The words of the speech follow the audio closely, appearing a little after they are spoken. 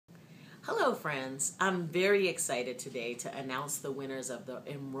Hello friends, I'm very excited today to announce the winners of the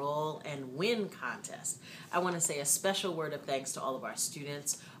Enroll and Win contest. I want to say a special word of thanks to all of our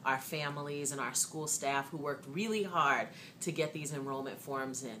students, our families, and our school staff who worked really hard to get these enrollment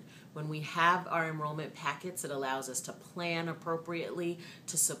forms in. When we have our enrollment packets, it allows us to plan appropriately,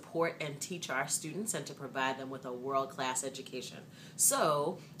 to support and teach our students, and to provide them with a world-class education.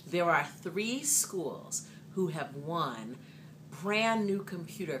 So there are 3 schools who have won brand new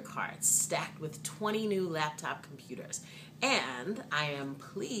computer carts stacked with 20 new laptop computers. And I am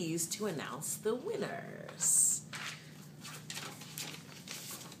pleased to announce the winners.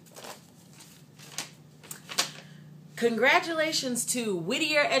 Congratulations to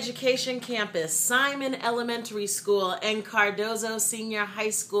Whittier Education Campus, Simon Elementary School, and Cardozo Senior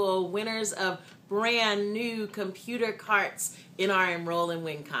High School, winners of brand new computer carts in our Enroll and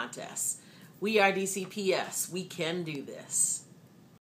Win contest. We are DCPS. We can do this.